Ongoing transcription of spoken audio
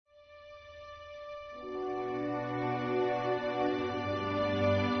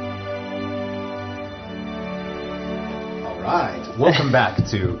welcome back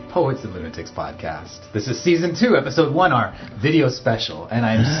to Poets and Lunatics podcast. This is season 2, episode 1, our video special, and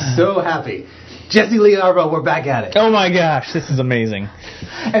I'm so happy. Jesse Lee Arbo, we're back at it. Oh my gosh, this is amazing.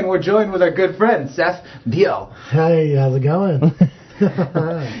 And we're joined with our good friend, Seth Biel. Hey, how's it going?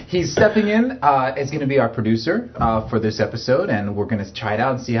 He's stepping in as going to be our producer for this episode, and we're going to try it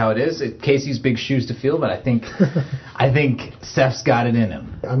out and see how it is. Casey's big shoes to fill, but I think Seth's got it in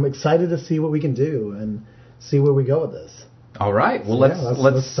him. I'm excited to see what we can do and see where we go with this. All right. Well,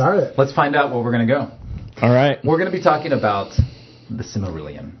 let's start it. Let's find out where we're going to go. All right. We're going to be talking about the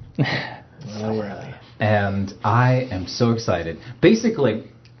Silmarillion. And I am so excited. Basically,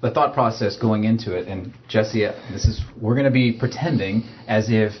 the thought process going into it, and Jesse, we're going to be pretending as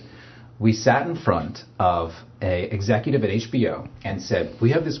if we sat in front of an executive at HBO and said,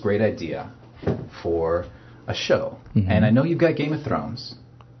 we have this great idea for a show. Mm-hmm. And I know you've got Game of Thrones,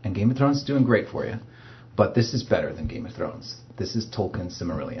 and Game of Thrones is doing great for you, but this is better than Game of Thrones. This is Tolkien's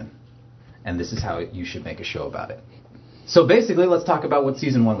Silmarillion, and this is how you should make a show about it. So basically, let's talk about what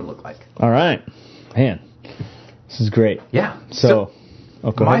season 1 would look like. All right. Man, this is great. Yeah. So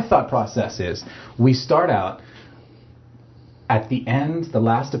my thought process is we start out at the end, the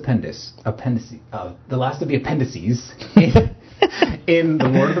last of the appendices in The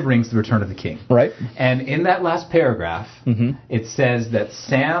Lord of the Rings, The Return of the King. Right. And in that last paragraph, it says that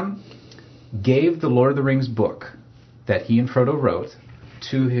Sam gave the Lord of the Rings book that he and Frodo wrote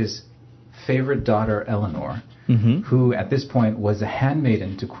to his favorite daughter, Eleanor, who at this point was a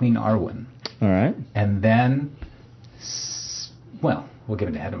handmaiden to Queen Arwen. All right. And then, well, we'll get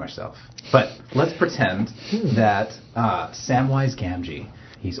ahead of ourselves. But let's pretend that Samwise Gamgee,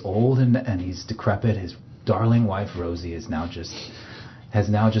 he's old and he's decrepit. His darling wife Rosie has now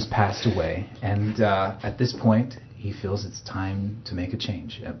just passed away, and at this point he feels it's time to make a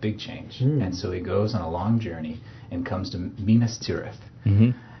big change. And so he goes on a long journey and comes to Minas Tirith.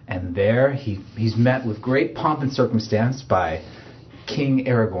 And there he's met with great pomp and circumstance by King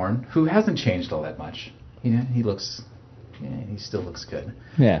Aragorn, who hasn't changed all that much. You know, he still looks good.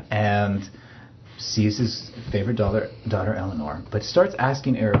 Yeah. And sees his favorite daughter Eleanor, but starts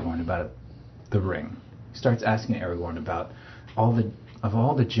asking Aragorn about the ring. Starts asking Aragorn about all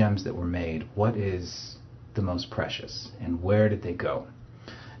the gems that were made, what is the most precious and where did they go?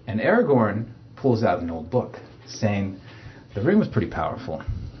 And Aragorn pulls out an old book saying the ring was pretty powerful,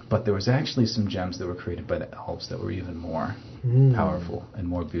 but there was actually some gems that were created by the elves that were even more powerful and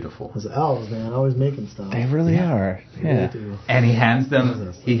more beautiful. Those elves, man, always making stuff. They really are. Yeah. They really do. And he hands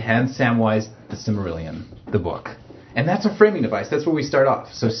Samwise the Silmarillion, the book. And that's a framing device. That's where we start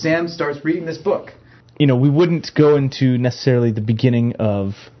off. So Sam starts reading this book. You know, we wouldn't go into necessarily the beginning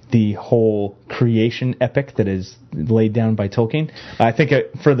of the whole creation epic that is laid down by Tolkien. I think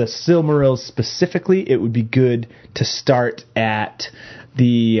for the Silmarils specifically, it would be good to start at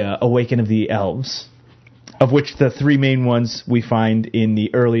the Awaken of the Elves, of which the 3 main ones we find in the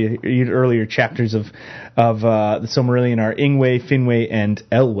earlier chapters of the Silmarillion are Ingwe, Finwë, and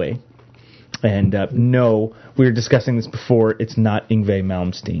Elwë. And no, we were discussing this before, it's not Yngwie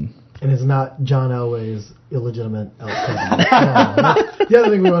Malmsteen. And it's not John Elway's illegitimate elf cousin. That's the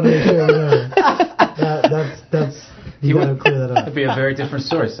other thing we want to make sure we know. You got to clear that up. That'd be a very different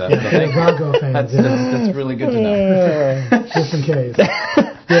story, Seth. Yeah, Bronco fans. That's really good to know. Just in case.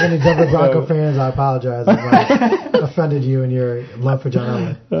 If you have any Denver Bronco fans, I apologize if I offended you in your love for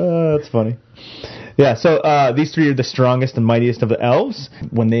John Elway. That's funny. Yeah, so these 3 are the strongest and mightiest of the elves.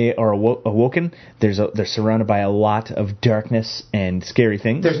 When they are awoken, they're surrounded by a lot of darkness and scary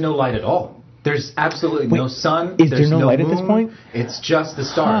things. There's no light at all. There's absolutely no sun. Is there no light moon. At this point? It's just the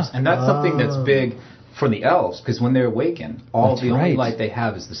stars. And that's something that's big for the elves, because when they awaken, only light they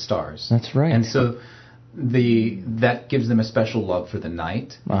have is the stars. That's right. And so that gives them a special love for the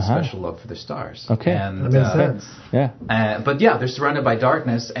night, a special love for the stars. Okay. And, that makes sense. Yeah. But yeah, they're surrounded by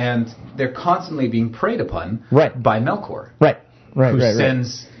darkness, and they're constantly being preyed upon by Melkor. Right. Who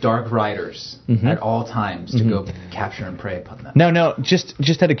sends dark riders at all times to go capture and prey upon them. Now,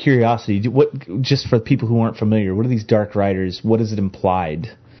 just out of curiosity, just for people who aren't familiar, what are these dark riders? What is it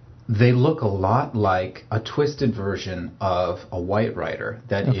implied? They look a lot like a twisted version of a White Rider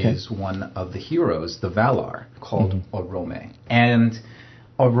that is one of the heroes, the Valar, called Orome. And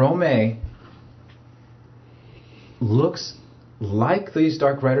Orome looks like these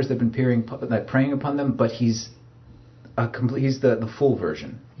dark riders that have been preying upon them, but he's the full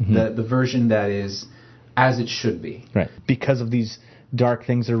version, the version that is as it should be. Right. Because of these dark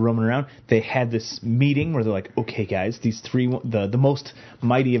things that are roaming around, they had this meeting where they're like, okay, guys, these 3, the most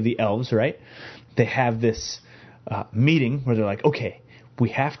mighty of the elves, right? They have this meeting where they're like, okay, we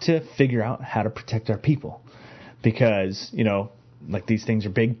have to figure out how to protect our people. Because, like these things are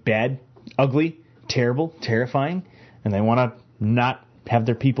big, bad, ugly, terrible, terrifying, and they want to not have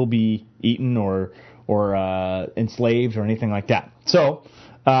their people be eaten or enslaved or anything like that. So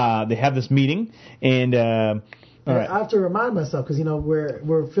they have this meeting, and all right. I have to remind myself because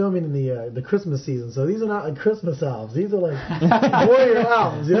we're filming in the Christmas season, so these are not like Christmas elves. These are like warrior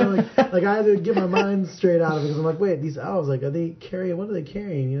elves. Like I had to get my mind straight out of it because I'm like, wait, these elves, like, what are they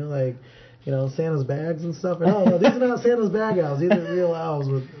carrying? Santa's bags and stuff. No, these are not Santa's bag elves. These are real elves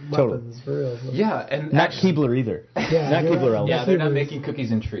with weapons for real. So. Yeah, and not Keebler either. Yeah, not Keebler elves. Yeah, they're not making cookies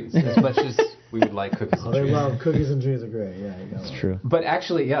and trees as much as we would like cookies and trees. They love cookies and trees are great. Yeah, that's true. But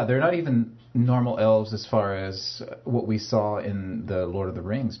actually, yeah, they're not even normal elves as far as what we saw in the Lord of the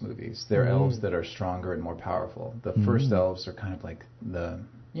Rings movies. They're elves that are stronger and more powerful. The first elves are kind of like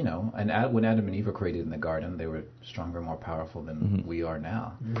and when Adam and Eve were created in the garden, they were stronger, more powerful than we are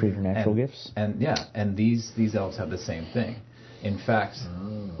now. Preternatural gifts. And these elves have the same thing. In fact,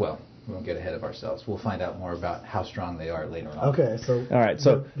 well, we won't get ahead of ourselves. We'll find out more about how strong they are later on. Okay, so all right.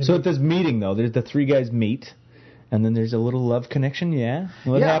 So at this meeting though, there's the three guys meet, and then there's a little love connection. Yeah.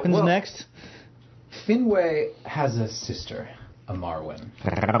 What happens next? Finwë has a sister, a Marwen.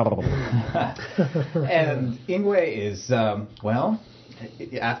 And Ingwe is,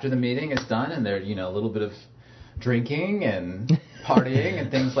 after the meeting is done and there's, a little bit of drinking and partying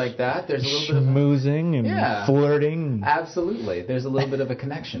and things like that, there's a little bit of schmoozing and flirting. Absolutely. There's a little bit of a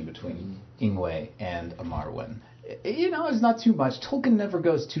connection between Ingwe and a Marwen. It's not too much. Tolkien never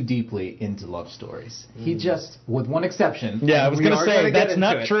goes too deeply into love stories. He just, with one exception. Yeah, I was going to say, that's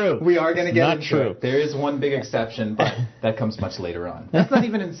not true. We are going to get into it. There is one big exception, but that comes much later on. That's not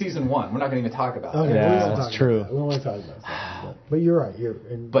even in season 1. We're not going to even talk about that. Yeah, that's true. We won't talk about that. But you're right.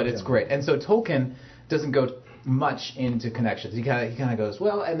 But it's great. And so Tolkien doesn't go much into connections. He kind of goes,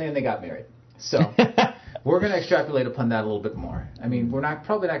 and then they got married. So we're going to extrapolate upon that a little bit more. I mean, we're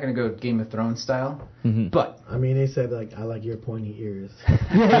probably not going to go Game of Thrones style, but I mean, they said like, I like your pointy ears.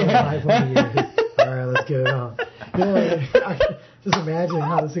 My pointy ears. All right, let's get it on. Just imagine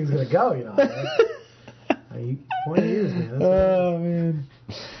how this thing's going to go. Pointy ears, man. Man.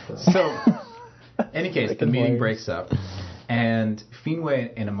 So, any case, the meeting breaks up. And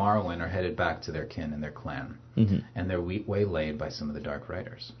Finwë and Amarwin are headed back to their kin and their clan. And they're waylaid by some of the Dark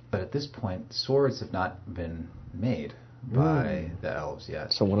Riders. But at this point, swords have not been made by the elves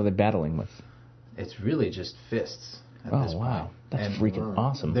yet. So what are they battling with? It's really just fists at this point. Wow. That's freaking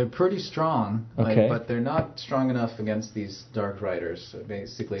awesome. They're pretty strong, but they're not strong enough against these Dark Riders.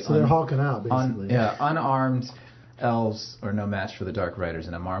 Basically, so they're hulking out, basically. Unarmed elves are no match for the Dark Riders.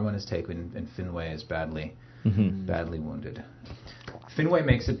 And Amarwin is taken, and Finwë is badly wounded. Finwë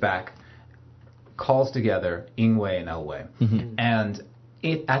makes it back, calls together Ingwe and Elwë, and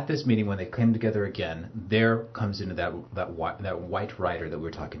at this meeting, when they came together again, there comes into that white rider that we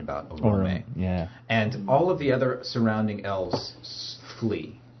were talking about, Orome. Yeah. And all of the other surrounding elves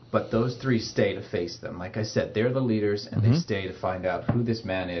flee, but those three stay to face them. Like I said, they're the leaders, and they stay to find out who this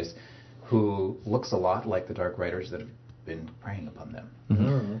man is, who looks a lot like the Dark Riders that have been preying upon them.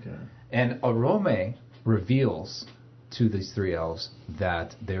 Okay. And Orome reveals to these three elves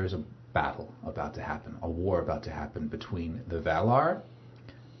that there's a battle about to happen, a war about to happen between the Valar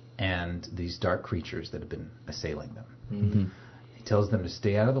and these dark creatures that have been assailing them. He tells them to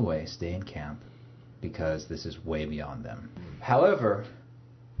stay out of the way, stay in camp, because this is way beyond them. However,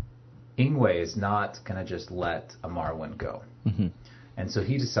 Ingwe is not going to just let Amarwin go. And so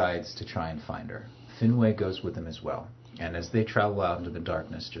he decides to try and find her. Finwë goes with him as well. And as they travel out into the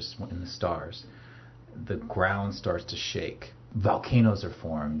darkness, just in the stars, the ground starts to shake. Volcanoes are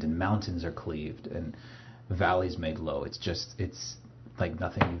formed, and mountains are cleaved, and valleys made low. It's like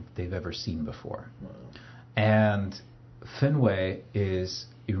nothing they've ever seen before. Wow. And Finwë is,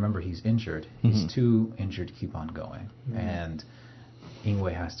 you remember, he's injured. He's too injured to keep on going. And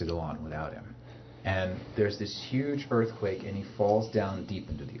Ingwe has to go on without him. And there's this huge earthquake, and he falls down deep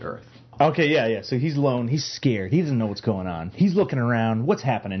into the earth. Okay, yeah. So he's alone. He's scared. He doesn't know what's going on. He's looking around. What's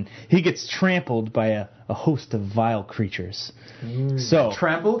happening? He gets trampled by a host of vile creaters. So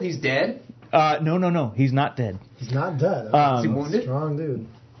trampled? He's dead? No. He's not dead. He's not dead. Is he wounded? Strong dude.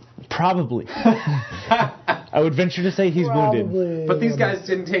 Probably. I would venture to say he's wounded. But these guys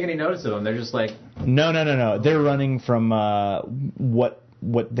didn't take any notice of him. They're just like... No. They're running from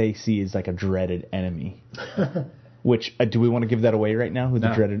what they see is like a dreaded enemy. Which, do we want to give that away right now? Who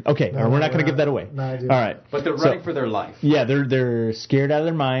the dreaded? Okay, we're not going to give that away. No, I do. All right. But they're running for their life. Yeah, they're scared out of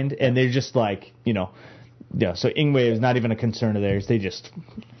their mind, and they're just like, so Ingwe is not even a concern of theirs. They just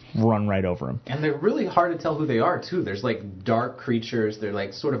run right over him. And they're really hard to tell who they are, too. There's, like, dark creatures. They're,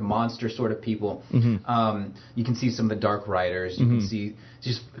 like, sort of monster sort of people. You can see some of the Dark Riders. You can see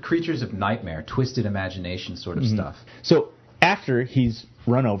just creatures of nightmare, twisted imagination sort of stuff. So after he's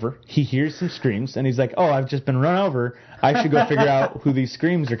run over, he hears some screams, and he's like, oh, I've just been run over. I should go figure out who these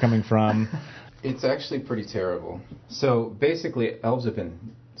screams are coming from. It's actually pretty terrible. So basically, elves have been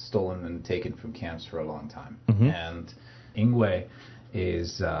stolen and taken from camps for a long time. And Ingwe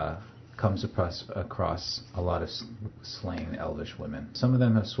comes across a lot of slain elvish women. Some of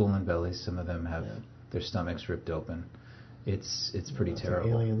them have swollen bellies. Some of them have their stomachs ripped open. It's pretty terrible.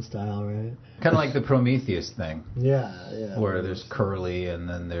 Alien style, right? Kind of like the Prometheus thing. Yeah. Where there's Curly and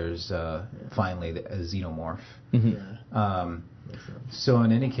then there's finally a xenomorph. So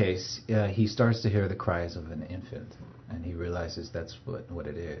in any case, he starts to hear the cries of an infant, and he realizes that's what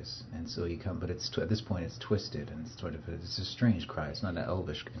it is. And so but at this point it's twisted, and it's a strange cry. It's not an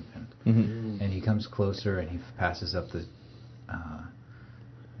elvish infant. And he comes closer, and he passes up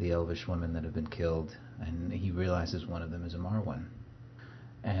the elvish women that have been killed, and he realizes one of them is a Marwen.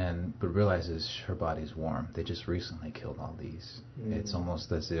 But realizes her body's warm. They just recently killed all these. It's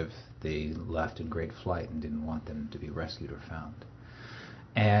almost as if they left in great flight and didn't want them to be rescued or found.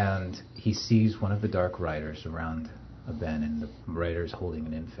 And he sees one of the Dark Riders around a bend, and the rider's holding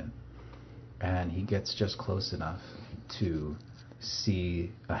an infant. And he gets just close enough to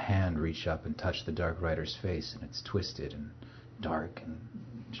see a hand reach up and touch the Dark Rider's face, and it's twisted and dark and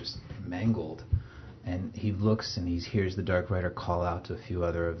just mangled. And he looks and he hears the Dark Rider call out to a few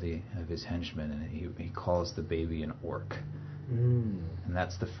other of his henchmen, and he calls the baby an orc. And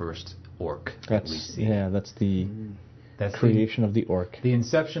that's the first orc that we see. Yeah, that's the creation of the orc. The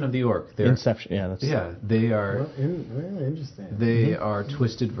inception of the orc. Inception, they are... interesting. They are a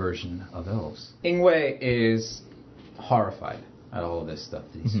twisted version of elves. Ingwe is horrified at all of this stuff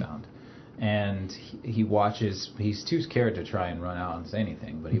that he's found. And he watches... He's too scared to try and run out and say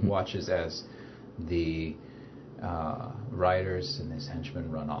anything, but he watches as the riders and his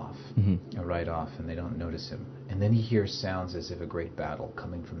henchmen run off, right off, and they don't notice him. And then he hears sounds as if a great battle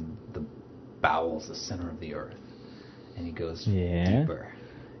coming from the bowels, the center of the earth. And he goes deeper.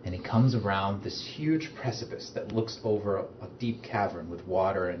 And he comes around this huge precipice that looks over a deep cavern with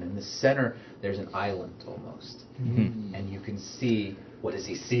water, and in the center there's an island almost. And you can see, what does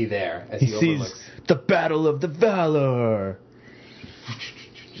he see there as he overlooks? Sees the Battle of the Valor.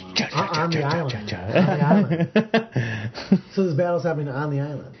 On the island. So this battle's happening on the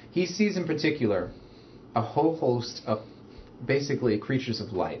island. He sees in particular a whole host of basically creatures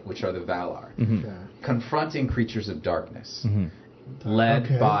of light, which are the Valar, confronting creatures of darkness, led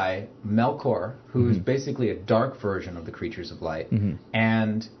by Melkor, who is basically a dark version of the creatures of light,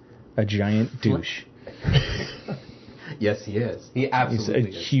 and a giant douche. Yes, he is. He absolutely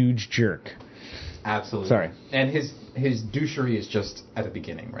is. He's a huge jerk. Absolutely. Sorry. And his douchery is just at the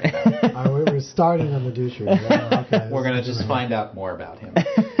beginning right now. We're starting on the douchery. Okay, we're going to just find out more about him.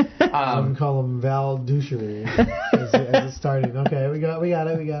 We can call him Val Douchery as it's starting. Okay, we got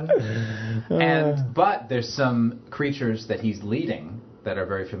it. But there's some creatures that he's leading that are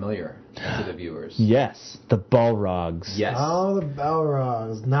very familiar to the viewers. Yes, the Balrogs. Yes. Oh, the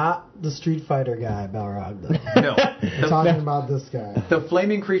Balrogs. Not the Street Fighter guy, Balrog, though. No. We're talking about this guy. The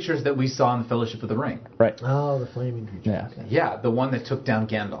flaming creatures that we saw in Fellowship of the Ring. Right. Oh, the flaming creature. Yeah. Okay. Yeah, the one that took down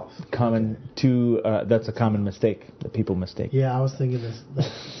Gandalf. That's a common mistake that people mistake. Yeah, I was thinking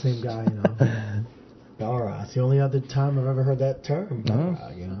that same guy, Balrog. It's the only other time I've ever heard that term,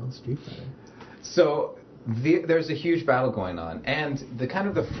 Balrog, Street Fighter. So... there's a huge battle going on, and the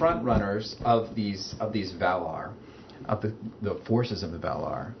front runners of these Valar, of the forces of the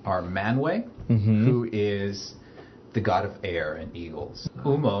Valar, are Manwë, who is the god of air and eagles,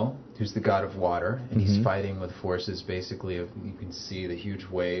 Ummo, who's the god of water, and he's fighting with forces basically of, you can see the huge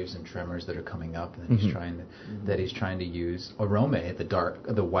waves and tremors that are coming up, and he's trying to use Orome,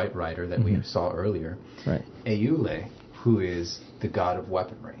 the white rider that we saw earlier, right. Eule, who is the god of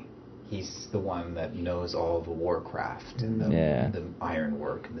weaponry. He's the one that knows all the warcraft and the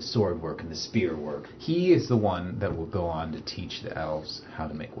ironwork and the sword work and the spear work. He is the one that will go on to teach the elves how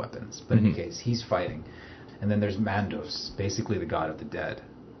to make weapons. But in any case, he's fighting. And then there's Mandos, basically the god of the dead.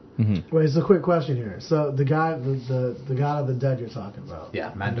 Wait, it's a quick question here. So the guy, the god of the dead you're talking about?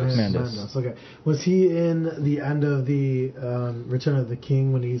 Yeah, Mandos. Mandos. Okay. Was he in the end of the Return of the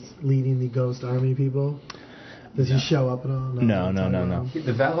King when he's leading the ghost army people? Does he show up at all? No.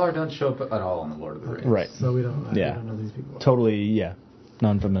 The Valar don't show up at all in the Lord of the Rings. Right. So we don't know these people. Totally,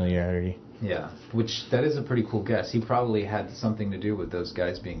 non-familiarity. Yeah, that is a pretty cool guess. He probably had something to do with those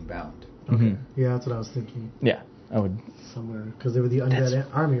guys being bound. Okay. Yeah, that's what I was thinking. Yeah. I would. somewhere because they were the undead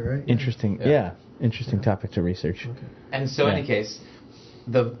army, right? Interesting. Yeah. Interesting topic to research. Okay. And so, in any case,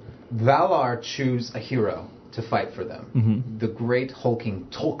 the Valar choose a hero to fight for them. Mm-hmm. The great hulking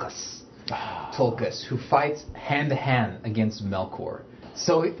Tulkas, who fights hand to hand against Melkor.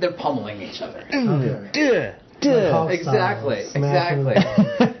 So they're pummeling each other. Okay. Exactly. Smashing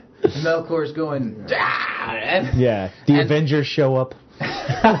Melkor's going. "Ah!" And, Yeah. The Avengers show up.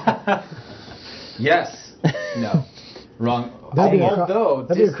 Yes. No. Wrong. That'd be Although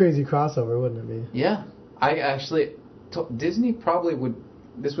that'd be a crazy crossover, wouldn't it be? Yeah, I actually Disney probably would.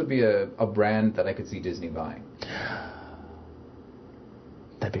 This would be a brand that I could see Disney buying.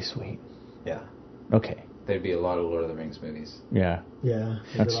 That'd be sweet. Yeah, Okay. there'd be a lot of Lord of the Rings movies. Yeah. Yeah,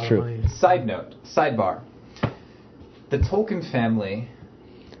 That's a lot of true. money. Sidebar. The Tolkien family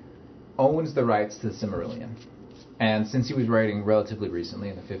owns the rights to the Silmarillion, and since he was writing relatively recently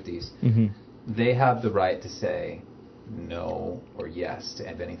in the 50s, Mm-hmm. they have the right to say no or yes to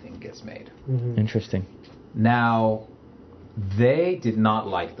if anything gets made. Mhm. Interesting. Now, they did not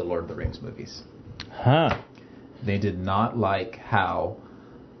like the Lord of the Rings movies. Huh. They did not like how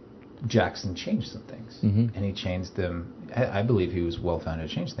Jackson changed some things. Mm-hmm. And he changed them. I believe he was well-founded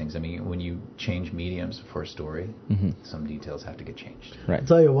to change things. I mean, when you change mediums for a story, Mm-hmm. some details have to get changed. Right. I'll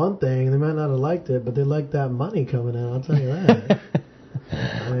tell you one thing, they might not have liked it, but they liked that money coming in, I'll tell you that.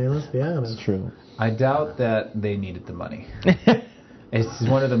 I mean, let's be honest. It's true. I doubt that they needed the money. It's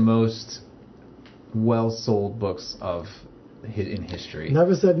one of the most well-sold books in history.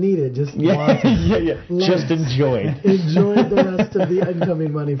 Never said needed, just Yeah. wanted. yeah. Just enjoyed. Enjoyed the rest of the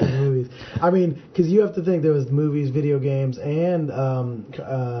incoming money from the movies. I mean, because you have to think there was movies, video games, and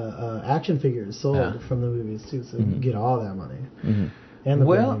action figures sold from the movies too, so you get all that money. Mm-hmm. And the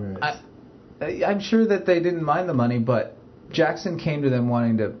Well, branding rights. I'm sure that they didn't mind the money, but Jackson came to them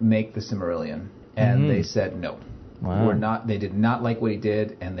wanting to make the Silmarillion, and they said no. Wow. We're not. They did not like what he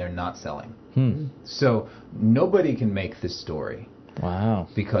did, and they're not selling. Hmm. So nobody can make this story Wow.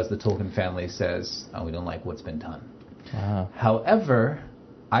 because the Tolkien family says, "Oh, we don't like what's been done." Wow. However,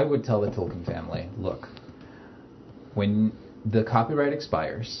 I would tell the Tolkien family, look, when the copyright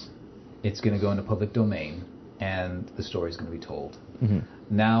expires, it's going to go into public domain, and the story's going to be told. Mm-hmm.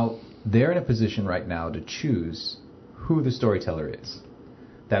 Now, they're in a position right now to choose who the storyteller is.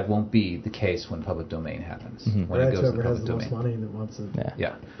 That won't be the case when public domain happens. Mhm. When it Right, goes into whoever has public the most domain. money that wants to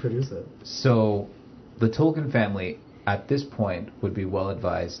Yeah. produce it. So, the Tolkien family at this point would be well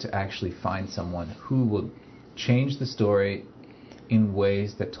advised to actually find someone who will change the story in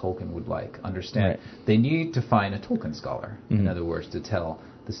ways that Tolkien would like. Understand? Right. They need to find a Tolkien scholar, in Mhm. other words, to tell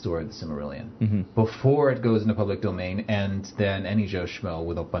the story of the Silmarillion Mm-hmm. before it goes into public domain, and then any Joe Schmo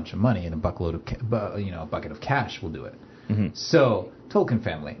with a bunch of money and a bucket of cash will do it. Mm-hmm. So, Tolkien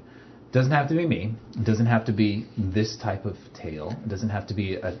family. Doesn't have to be me. It doesn't have to be this type of tale. It doesn't have to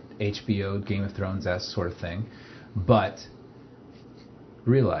be a HBO Game of Thrones-esque sort of thing. But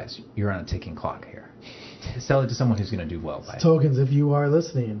realize you're on a ticking clock here. Sell it to someone who's going to do well by it. Tokens, if you are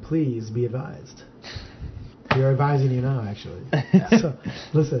listening, please be advised. We are advising you now, actually. So,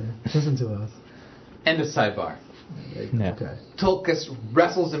 listen to us. End of sidebar. Yeah. Okay. Tulkas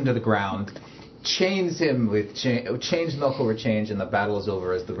wrestles him to the ground, chains him with chains Melkor with chains, and the battle is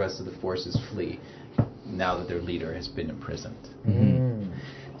over as the rest of the forces flee. Now that their leader has been imprisoned. Mm.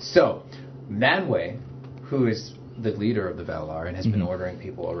 So, Manwë, who is the leader of the Valar and has been ordering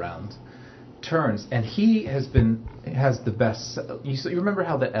people around, turns, and he has the best. You remember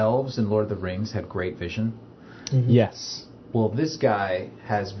how the elves in Lord of the Rings had great vision? Mhm. Yes. Well, this guy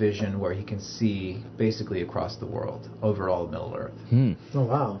has vision where he can see basically across the world, over all of Middle Earth. Hmm. Oh,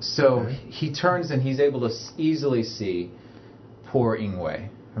 wow. So Okay. he turns and he's able to easily see poor Ingwe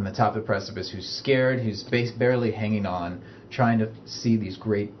from the top of the precipice, who's scared, who's barely hanging on, trying to see these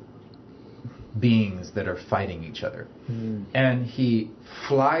great beings that are fighting each other. Mm. And he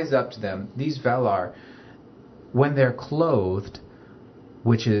flies up to them. These Valar, when they're clothed,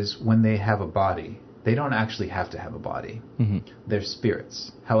 which is when they have a body, they don't actually have to have a body. Mm-hmm. They're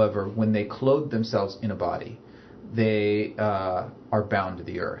spirits. However, when they clothe themselves in a body, they are bound to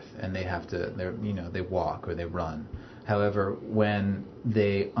the earth, and they have to. They walk or they run. However, when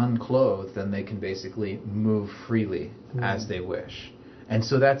they unclothe, then they can basically move freely as they wish. And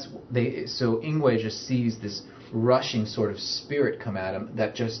so So Ingwe just sees this rushing sort of spirit come at him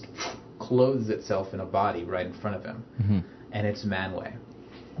that just clothes itself in a body right in front of him, Mm-hmm. and it's Manwë.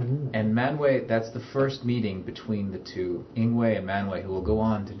 Mm. And Manwë, that's the first meeting between the two, Ingwe and Manwë, who will go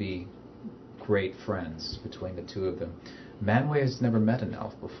on to be great friends between the two of them. Manwë has never met an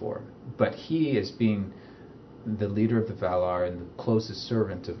elf before, but he, as being the leader of the Valar and the closest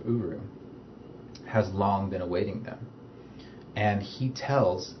servant of Uru, has long been awaiting them. And he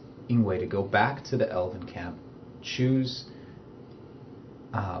tells Ingwe to go back to the elven camp, choose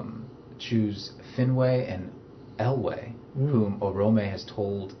Finwë and Elwë, whom Orome has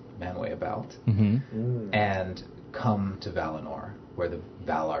told Manwë about, and come to Valinor, where the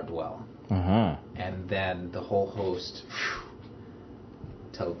Valar dwell. And then the whole host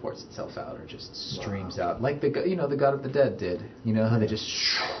teleports itself out, or just streams out, like the God of the Dead did. You know how they just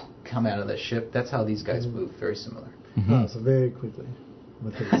come out of the ship? That's how these guys move. Very similar. Oh, so very quickly.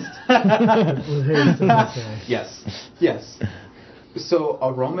 With haste. With haste. Yes. So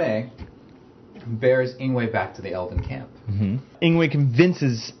Orome bears Ingwe back to the elven camp. Ingwe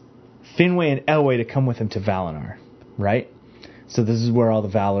convinces Finwë and Elwë to come with him to Valinor, right? So this is where all the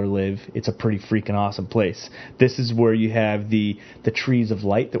Valar live. It's a pretty freaking awesome place. This is where you have the trees of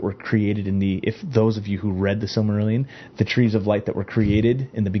light that were created if those of you who read the Silmarillion, the trees of light that were created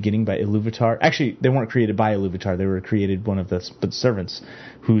in the beginning by Iluvatar. Actually, they weren't created by Iluvatar. They were created one of the servants,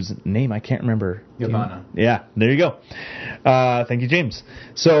 whose name I can't remember. Yavanna. Yeah, there you go. Thank you, James.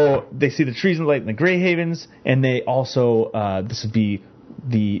 So they see the trees of light in the Grey Havens, and they also, this would be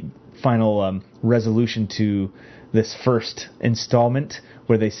the final resolution to this first installment,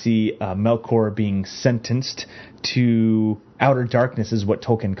 where they see Melkor being sentenced to outer darkness, is what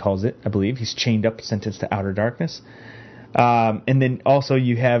Tolkien calls it, I believe. He's chained up, sentenced to outer darkness. And then also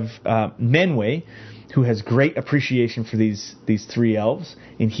you have Manwë, who has great appreciation for these three elves,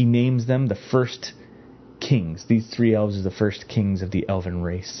 and he names them the first kings. These three elves are the first kings of the elven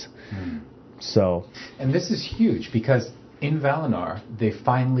race. So, and this is huge, because in Valinor, they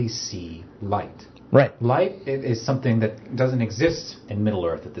finally see light. Right. Light is something that doesn't exist in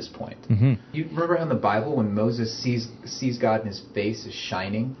Middle-earth at this point. You remember how in the Bible, when Moses sees God and his face is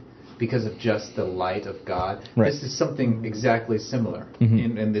shining because of just the light of God? Right. This is something exactly similar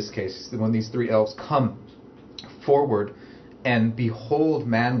in this case. When these three elves come forward and behold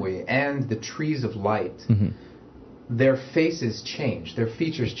Manwë and the trees of light, their faces change, their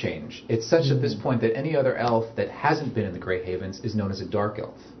features change. It's such at this point that any other elf that hasn't been in the Grey Havens is known as a dark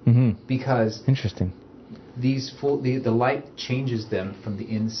elf. Because interesting. The light changes them from the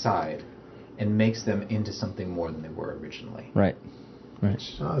inside and makes them into something more than they were originally. Right.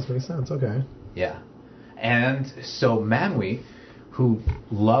 Oh, this makes sense. Okay. Yeah. And so Manwë, who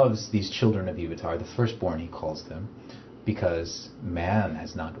loves these children of Iluvatar, the firstborn he calls them, because man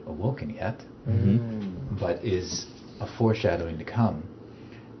has not awoken yet, but is a foreshadowing to come.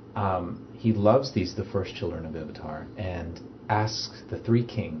 He loves the first children of Iluvatar, and asks the three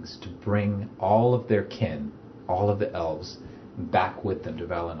kings to bring all of their kin, all of the elves, back with them to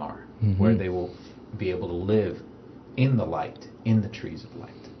Valinor, where they will be able to live in the light, in the trees of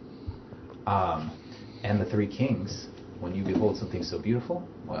light. And the three kings, when you behold something so beautiful,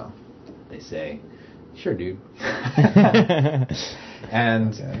 well, they say, sure, dude.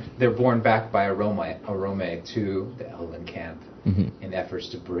 And they're borne back by Orome to the elven camp in efforts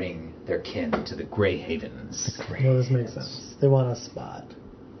to bring their kin to the Grey Havens. Well, this makes sense. They want a spot,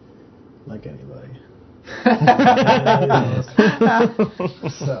 like anybody.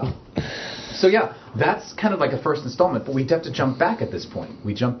 So yeah, that's kind of like a first installment, but we have to jump back at this point.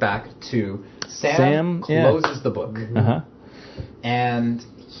 We jump back to Sam closes the book. And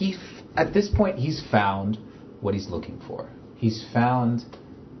at this point, he's found what he's looking for. He's found,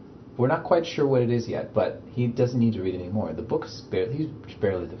 we're not quite sure what it is yet, but he doesn't need to read any more. The book's barely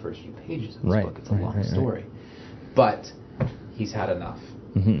the first few pages of this book. It's a long story. But he's had enough.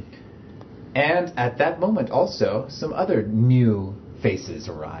 And at that moment also, some other new faces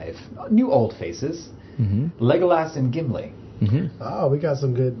arrive. New old faces. Legolas and Gimli. Oh, we got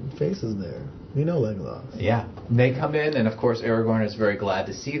some good faces there. We know Legolas. Yeah. They come in, and of course Aragorn is very glad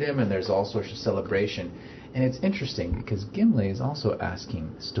to see them, and there's all sorts of celebration. And it's interesting, because Gimli is also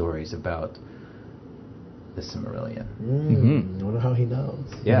asking stories about the Silmarillion. I wonder how he knows.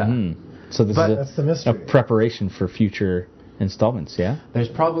 Yeah. So that's the mystery. A preparation for future installments, yeah? There's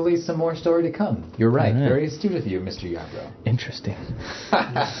probably some more story to come. You're right. Very astute of you, Mr. Yarbrough. Interesting.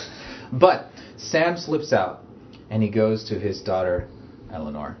 But Sam slips out, and he goes to his daughter,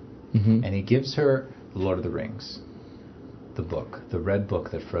 Eleanor, and he gives her The Lord of the Rings, the book, the red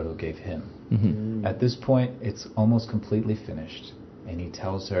book that Frodo gave him. At this point, it's almost completely finished, and he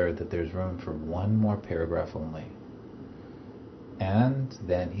tells her that there's room for one more paragraph only. And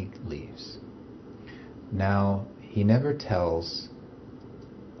then he leaves. Now, he didn't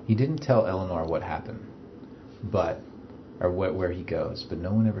tell Eleanor what happened, or where he goes, but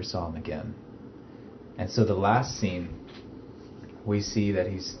no one ever saw him again. And so the last scene, we see that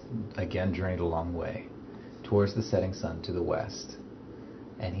he's again journeyed a long way towards the setting sun to the west.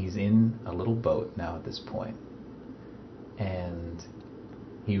 and he's in a little boat now at this point. And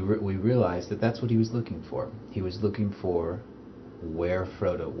we realized that that's what he was looking for. He was looking for where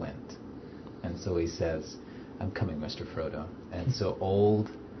Frodo went. And so he says, "I'm coming, Mr. Frodo." And so old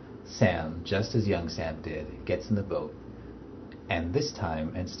Sam, just as young Sam did, gets in the boat. And this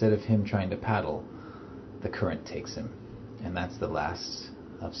time, instead of him trying to paddle, the current takes him. And that's the last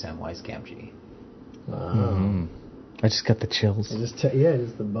of Samwise Gamgee. Wow. I just got the chills. Just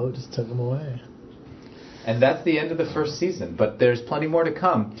the boat just took him away. And that's the end of the first season. But there's plenty more to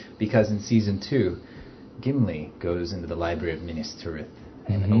come, because in season 2, Gimli goes into the library of Minas Tirith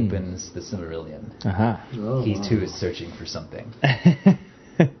and opens the Silmarillion. Uh-huh. He too is searching for something.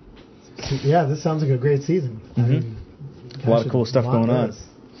 Yeah, this sounds like a great season. I mean, a lot of cool stuff going on.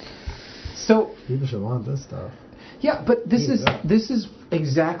 So People should want this stuff. yeah, but this is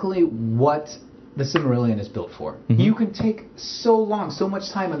exactly what the Silmarillion is built for. You can take so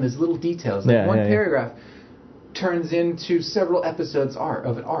much time on these little details. Like one paragraph turns into several episodes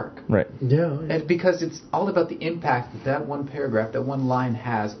of an arc. Right. Yeah. And because it's all about the impact that one paragraph, that one line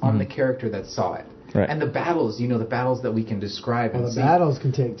has on the character that saw it. Right. And the battles, the battles that we can describe. Well, and the see. battles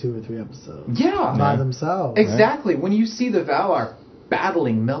can take 2 or 3 episodes. Yeah. By themselves. Exactly. When you see the Valar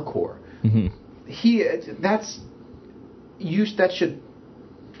battling Melkor, that should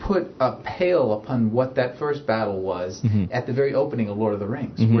put a pale upon what that first battle was at the very opening of Lord of the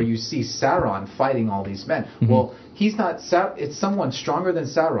Rings, where you see Sauron fighting all these men. Well, he's not. It's someone stronger than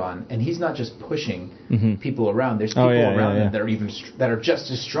Sauron, and he's not just pushing people around. There's people around him that are that are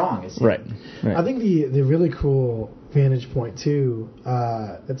just as strong as him. Right. I think the really cool vantage point too,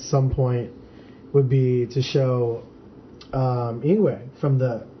 at some point, would be to show Ingwe from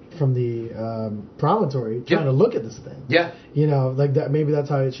the promontory trying to look at this thing. Yeah. Like that. Maybe that's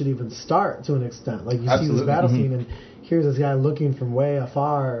how it should even start to an extent. Like you see this battle scene, and here's this guy looking from way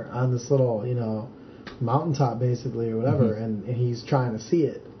afar on this little, mountaintop basically or whatever, and he's trying to see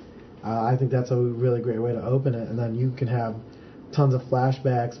it. I think that's a really great way to open it, and then you can have tons of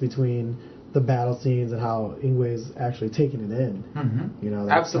flashbacks between the battle scenes and how Ingwe's actually taking it in.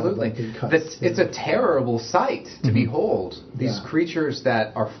 Absolutely. It's a terrible sight to behold. These creatures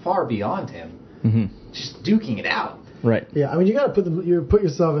that are far beyond him, just duking it out. Right. Yeah, I mean, you got to put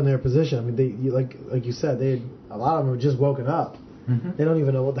yourself in their position. I mean, like you said, a lot of them have just woken up. They don't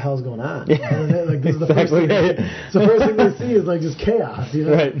even know what the hell's going on. Like, this is the first thing. So the first thing they see is like just chaos.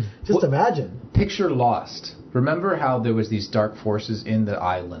 Right. Just imagine. Picture Lost. Remember how there was these dark forces in the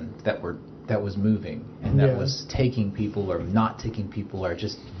island that was moving and that was taking people or not taking people or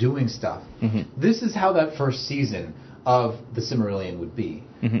just doing stuff. This is how that first season of the Silmarillion would be,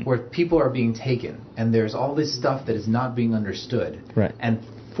 where people are being taken and there's all this stuff that is not being understood, and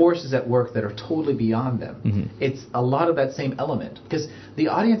forces at work that are totally beyond them. It's a lot of that same element because the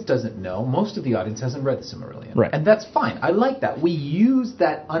audience doesn't know. Most of the audience hasn't read the Silmarillion, and that's fine. I like that. We use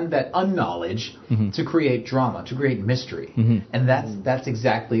that unknowledge to create drama, to create mystery, and that's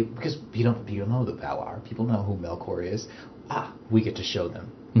exactly because people know the Valar. People know who Melkor is. We get to show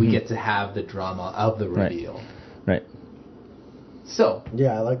them. We get to have the drama of the reveal. Right. So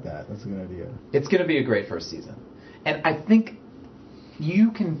yeah, I like that. That's a good idea. It's going to be a great first season, and I think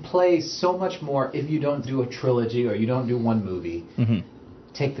you can play so much more if you don't do a trilogy or you don't do one movie.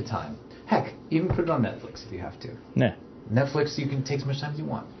 Take the time. Heck, even put it on Netflix if you have to. Yeah. Netflix, you can take as much time as you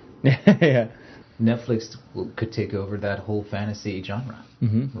want. Yeah. Netflix could take over that whole fantasy genre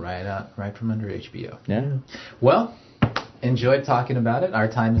right from under HBO. Yeah. Well, enjoyed talking about it. Our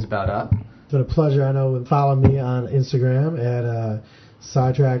time is about up. It's been a pleasure. I know. Follow me on Instagram at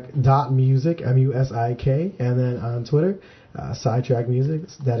sidetrack.music, MUSIK, and then on Twitter, Sidetrack Music.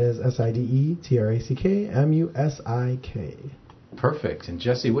 That is SIDETRACK MUSIK. Perfect. And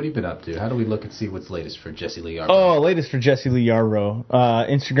Jesse, what have you been up to? How do we look and see what's latest for Jesse Lee Yarbrough? Oh, latest for Jesse Lee Yarbrough.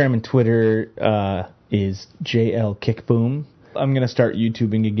 Instagram and Twitter is JL Kickboom. I'm going to start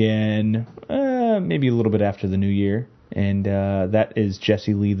YouTubing again maybe a little bit after the new year. And that is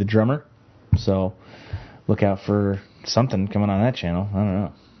Jesse Lee the Drummer. So look out for something coming on that channel. I don't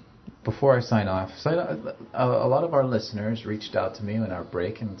know. Before I sign off, a lot of our listeners reached out to me in our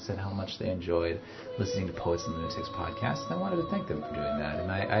break and said how much they enjoyed listening to Poets and Lunatics podcast, and I wanted to thank them for doing that. And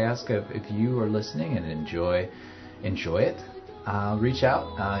I ask if you are listening and enjoy it, reach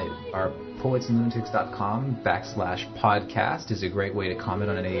out. Our poetsandlunatics.com/podcast is a great way to comment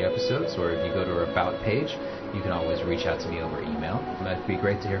on any episodes, or if you go to our About page, you can always reach out to me over email. And it'd be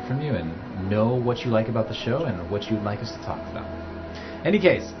great to hear from you and know what you like about the show and what you'd like us to talk about. Any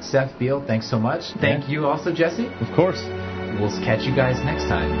case, Seth Beal, thanks so much. Thank you also, Jesse. Of course. We'll catch you guys next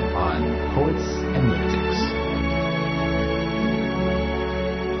time on Poets and Lunatics.